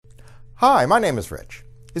Hi, my name is Rich.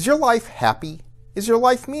 Is your life happy? Is your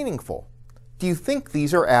life meaningful? Do you think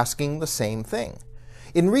these are asking the same thing?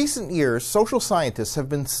 In recent years, social scientists have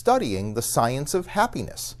been studying the science of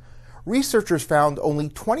happiness. Researchers found only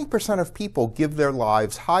 20% of people give their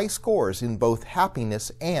lives high scores in both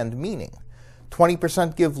happiness and meaning.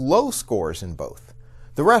 20% give low scores in both.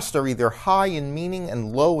 The rest are either high in meaning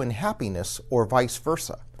and low in happiness, or vice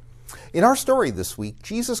versa. In our story this week,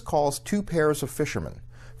 Jesus calls two pairs of fishermen.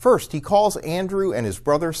 First, he calls Andrew and his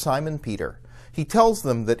brother Simon Peter. He tells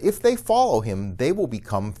them that if they follow him, they will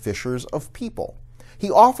become fishers of people. He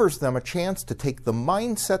offers them a chance to take the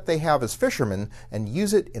mindset they have as fishermen and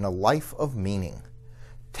use it in a life of meaning.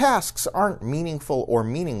 Tasks aren't meaningful or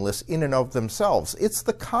meaningless in and of themselves. It's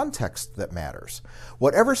the context that matters.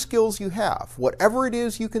 Whatever skills you have, whatever it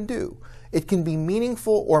is you can do, it can be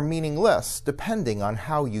meaningful or meaningless depending on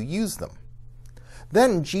how you use them.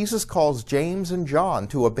 Then Jesus calls James and John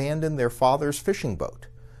to abandon their father's fishing boat.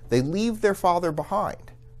 They leave their father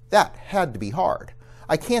behind. That had to be hard.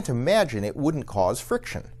 I can't imagine it wouldn't cause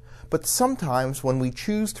friction. But sometimes when we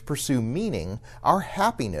choose to pursue meaning, our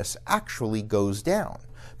happiness actually goes down,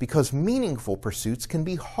 because meaningful pursuits can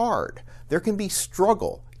be hard. There can be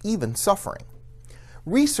struggle, even suffering.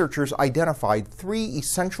 Researchers identified three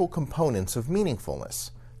essential components of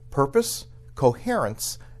meaningfulness: purpose,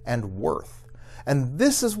 coherence, and worth. And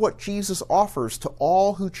this is what Jesus offers to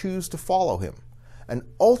all who choose to follow him. And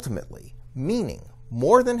ultimately, meaning,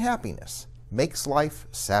 more than happiness, makes life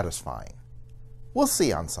satisfying. We'll see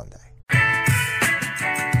you on Sunday.